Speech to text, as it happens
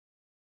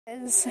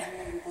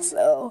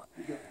So,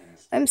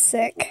 I'm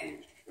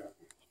sick.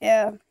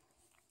 Yeah.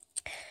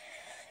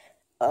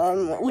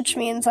 Which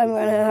means I'm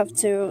gonna have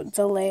to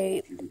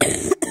delay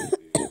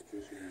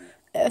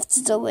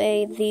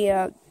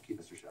the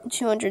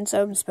 200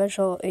 sub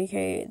special,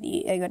 aka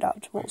the egg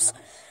adoptables.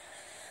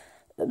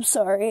 I'm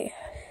sorry,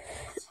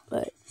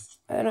 but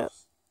I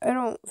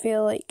don't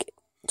feel like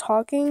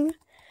talking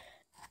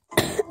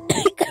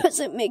because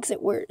it makes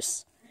it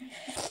worse.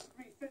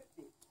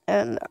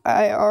 And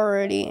I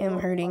already am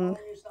hurting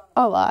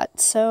a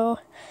lot, so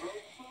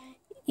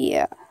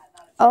yeah.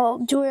 I'll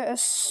do it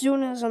as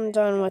soon as I'm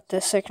done with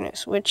the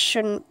sickness, which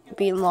shouldn't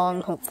be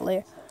long,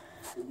 hopefully.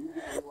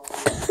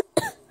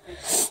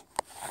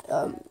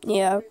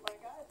 Yeah.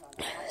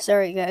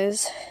 Sorry,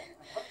 guys.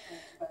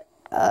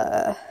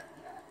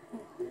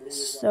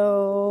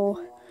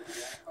 So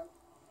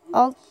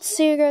I'll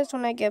see you guys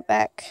when I get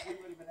back.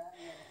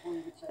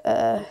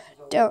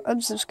 Don't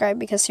unsubscribe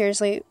because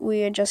seriously, we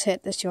had just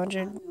hit this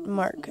 200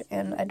 mark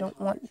and I don't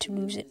want to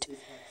lose it.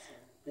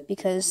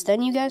 Because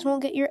then you guys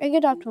won't get your egg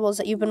adoptables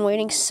that you've been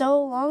waiting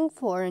so long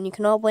for, and you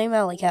can all blame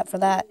Alley Cat for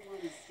that.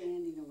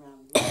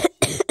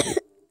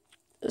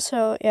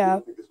 So, yeah.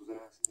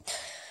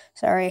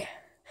 Sorry.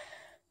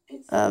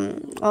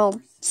 I'll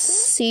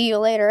see you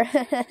later.